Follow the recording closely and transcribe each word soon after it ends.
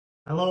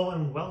Hello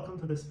and welcome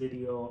to this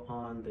video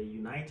on the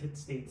United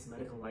States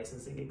Medical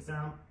Licensing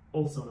Exam,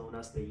 also known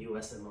as the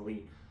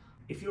USMLE.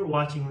 If you're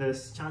watching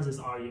this, chances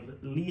are you've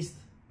at least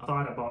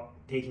thought about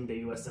taking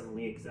the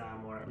USMLE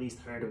exam or at least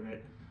heard of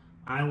it.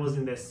 I was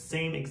in the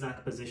same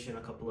exact position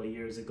a couple of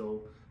years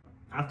ago.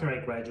 After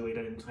I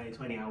graduated in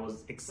 2020, I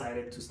was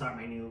excited to start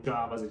my new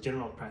job as a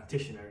general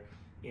practitioner.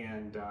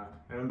 And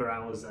I remember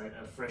I was a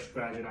fresh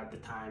graduate at the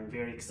time,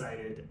 very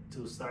excited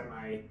to start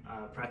my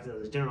practice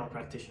as a general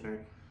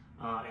practitioner.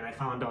 And I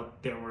found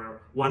out there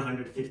were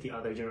 150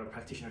 other general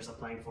practitioners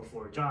applying for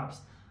 4 jobs.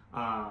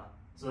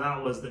 So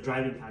that was the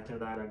driving factor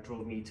that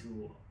drove me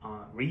to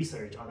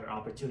research other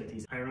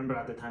opportunities. I remember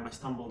at the time I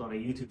stumbled on a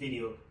YouTube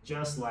video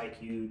just like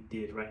you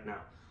did right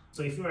now.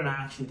 So if you're an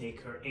action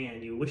taker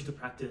and you wish to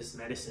practice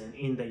medicine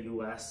in the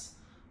US,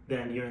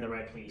 then you're in the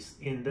right place.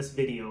 In this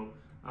video,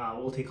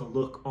 we'll take a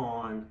look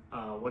on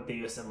what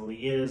the USMLE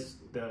is,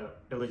 the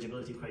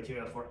eligibility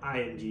criteria for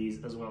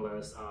IMGs, as well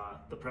as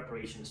the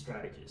preparation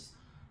strategies.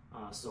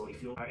 So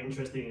if you are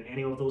interested in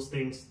any of those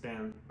things,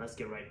 then let's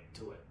get right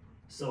to it.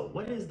 So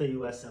what is the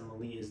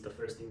USMLE is the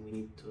first thing we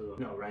need to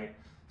know, right?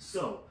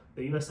 So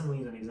the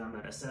USMLE is an exam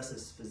that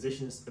assesses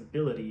physicians'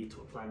 ability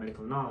to apply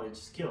medical knowledge,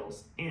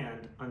 skills,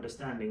 and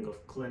understanding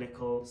of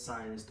clinical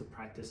science to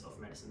practice of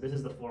medicine. This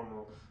is the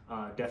formal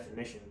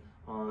definition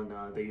on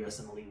the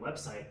USMLE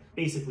website.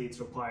 Basically, it's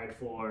required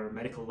for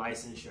medical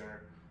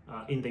licensure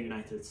in the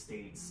United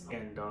States,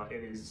 and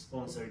it is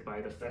sponsored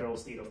by the Federal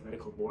State of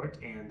Medical Board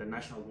and the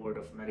National Board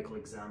of Medical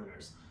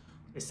Examiners.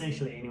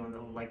 Essentially, anyone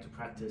that would like to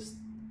practice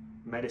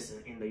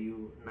medicine in the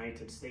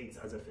United States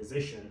as a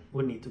physician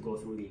would need to go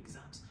through the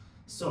exams.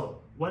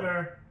 So what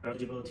are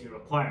eligibility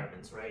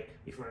requirements, right?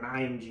 If you're an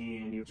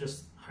IMG and you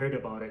just heard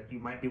about it, you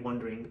might be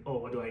wondering, oh,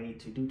 what do I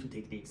need to do to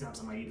take the exams?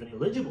 Am I even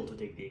eligible to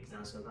take the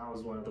exams? So that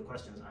was one of the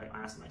questions I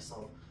asked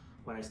myself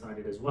when I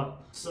started as well.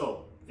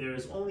 So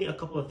there's only a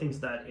couple of things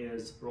that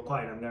is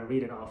required. I'm going to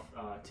read it off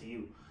to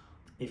you.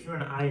 If you're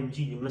an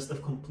IMG, you must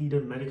have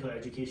completed medical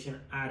education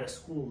at a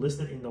school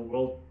listed in the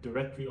World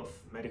Directory of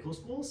Medical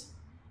Schools.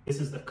 This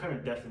is the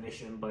current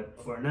definition,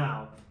 but for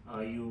now,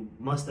 you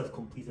must have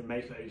completed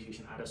medical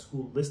education at a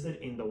school listed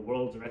in the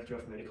World Directory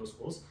of Medical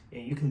Schools.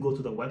 And you can go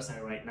to the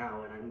website right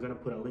now, and I'm going to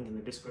put a link in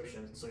the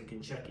description so you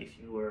can check if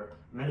your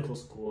medical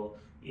school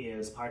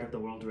is part of the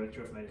World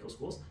Directory of Medical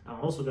Schools.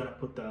 I'm also going to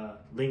put the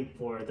link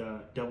for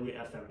the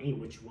WFME,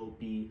 which will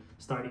be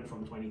starting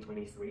from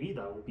 2023.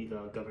 That will be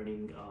the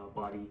governing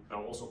body.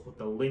 I'll also put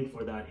the link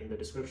for that in the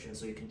description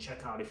so you can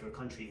check out if your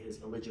country is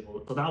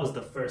eligible. So that was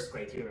the first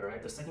criteria,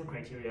 right? The second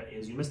criteria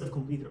is you must have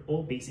completed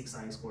all basic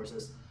science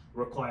courses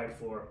required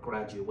for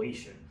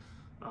graduation.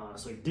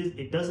 So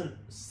it doesn't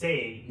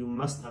say you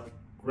must have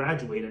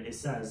graduated, it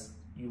says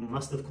you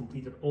must have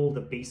completed all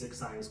the basic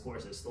science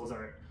courses. Those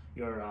are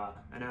your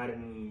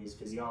anatomies,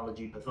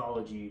 physiology,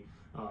 pathology,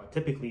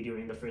 typically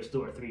during the first 2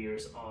 or 3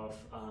 years of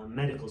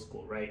medical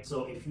school, right?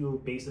 So if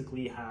you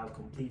basically have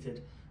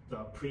completed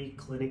the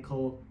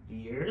preclinical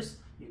years,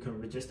 you can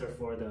register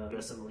for the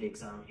USMLE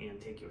exam and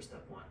take your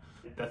step 1.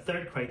 The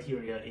third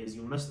criteria is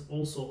you must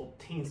also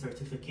obtain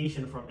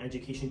certification from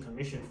Education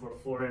Commission for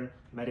Foreign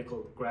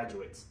Medical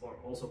Graduates, or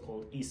also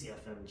called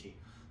ECFMG.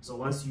 So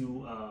once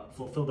you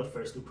fulfill the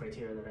first 2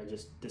 criteria that I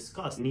just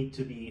discussed, you need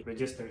to be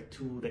registered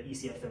to the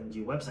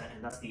ECFMG website,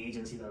 and that's the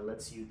agency that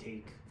lets you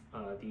take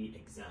the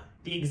exam.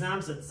 The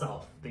exams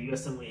itself, the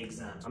USMLE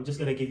exams, I'm just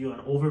going to give you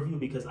an overview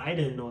because I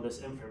didn't know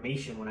this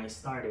information when I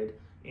started,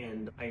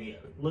 and I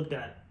looked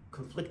at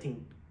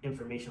conflicting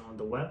information on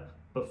the web,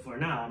 but for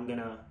now I'm going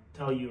to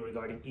tell you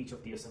regarding each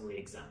of the USMLE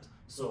exams.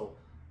 So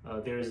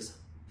there's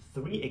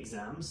 3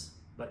 exams,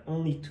 but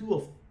only 2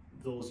 of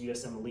those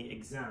USMLE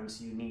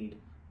exams you need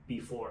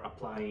before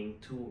applying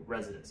to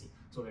residency.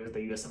 So there's the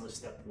USMLE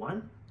Step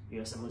 1,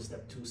 USMLE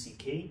Step 2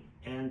 CK,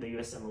 and the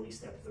USMLE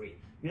Step 3.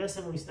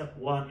 USMLE Step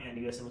 1 and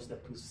USMLE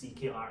Step 2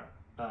 CK are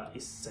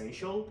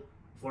essential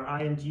for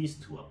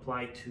IMGs to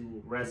apply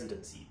to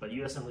residency, but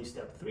USMLE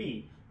Step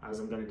 3, as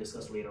I'm going to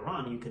discuss later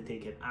on, you can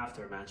take it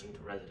after matching to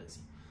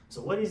residency.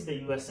 So what is the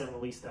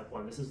USMLE Step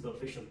 1? This is the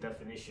official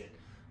definition.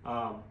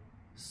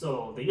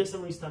 So the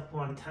USMLE Step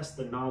 1 tests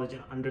the knowledge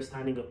and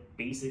understanding of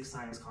basic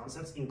science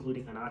concepts,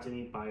 including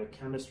anatomy,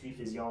 biochemistry,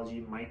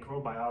 physiology,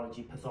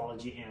 microbiology,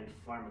 pathology, and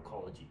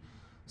pharmacology.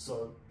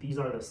 So these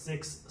are the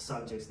 6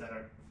 subjects that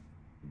are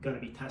going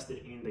to be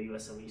tested in the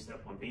USMLE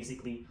Step 1.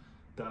 Basically,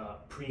 the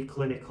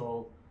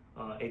preclinical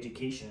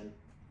education,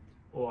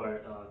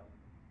 or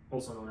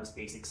also known as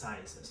basic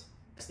sciences.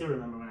 I still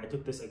remember when I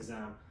took this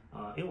exam,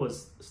 it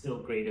was still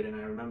graded, and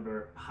I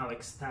remember how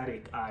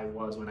ecstatic I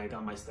was when I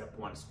got my Step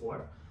 1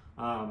 score.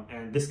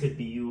 And this could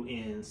be you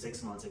in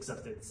 6 months,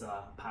 except it's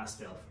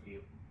pass-fail for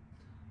you.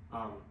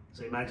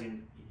 So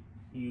imagine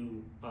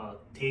you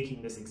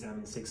taking this exam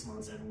in 6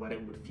 months and what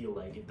it would feel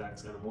like if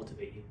that's going to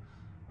motivate you.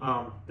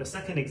 The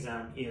second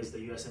exam is the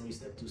USMLE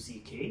Step 2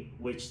 CK,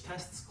 which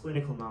tests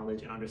clinical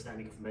knowledge and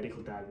understanding of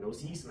medical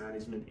diagnoses,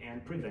 management,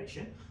 and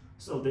prevention.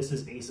 So this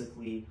is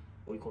basically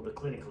what we call the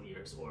clinical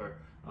years, or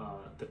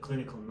the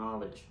clinical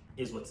knowledge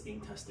is what's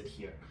being tested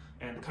here.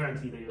 And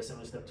currently the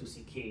USMLE Step 2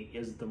 CK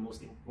is the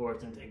most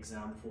important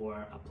exam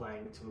for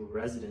applying to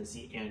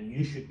residency, and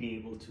you should be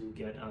able to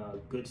get a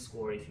good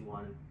score if you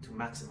want to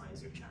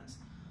maximize your chance.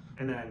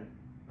 And then,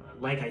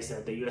 like I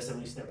said, the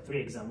USMLE Step 3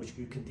 exam, which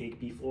you can take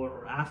before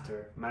or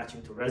after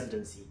matching to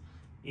residency,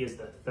 is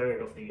the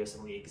third of the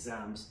USMLE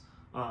exams.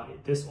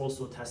 This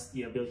also tests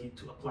the ability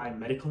to apply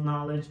medical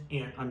knowledge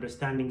and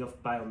understanding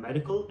of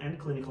biomedical and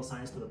clinical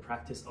science to the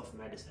practice of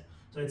medicine.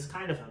 So it's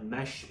kind of a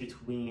mesh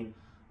between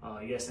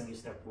USMLE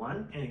Step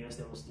 1 and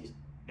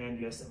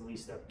USMLE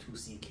Step 2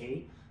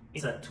 CK.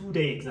 It's a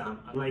 2-day exam,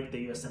 unlike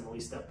the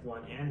USMLE Step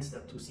 1 and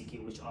Step 2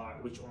 CK, which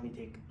only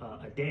take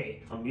a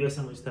day.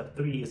 USMLE Step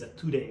 3 is a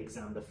 2-day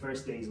exam. The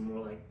first day is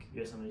more like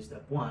USMLE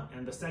Step 1,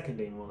 and the second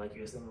day more like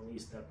USMLE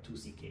Step 2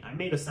 CK. I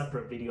made a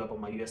separate video about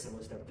my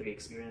USMLE Step 3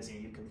 experience,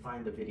 and you can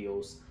find the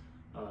videos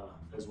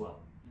as well.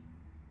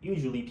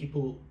 Usually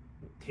people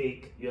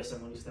take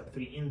USMLE Step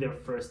 3 in their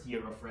first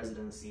year of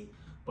residency,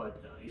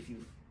 but if you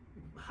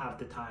have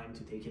the time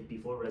to take it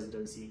before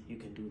residency, you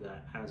can do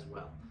that as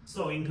well.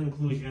 So in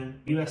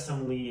conclusion,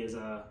 USMLE is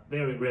a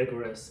very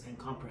rigorous and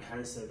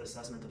comprehensive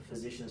assessment of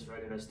physicians'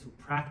 readiness to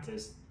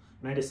practice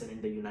medicine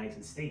in the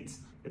United States.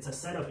 It's a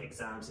set of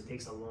exams. It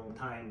takes a long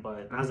time,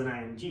 but as an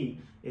IMG,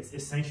 it's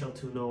essential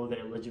to know the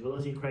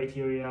eligibility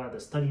criteria, the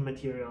study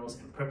materials,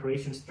 and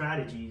preparation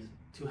strategies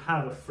to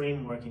have a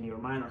framework in your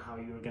mind on how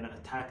you're going to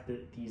attack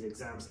these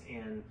exams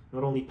and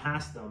not only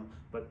pass them,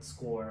 but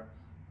score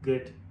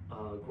good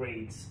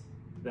grades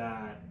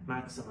that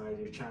maximize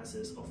your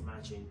chances of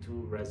matching to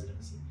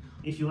residency.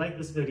 If you like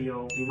this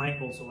video, you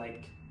might also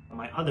like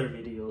my other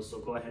videos, so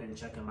go ahead and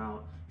check them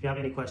out. If you have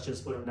any questions,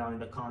 put them down in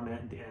the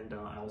comment, and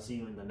I'll see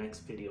you in the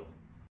next video.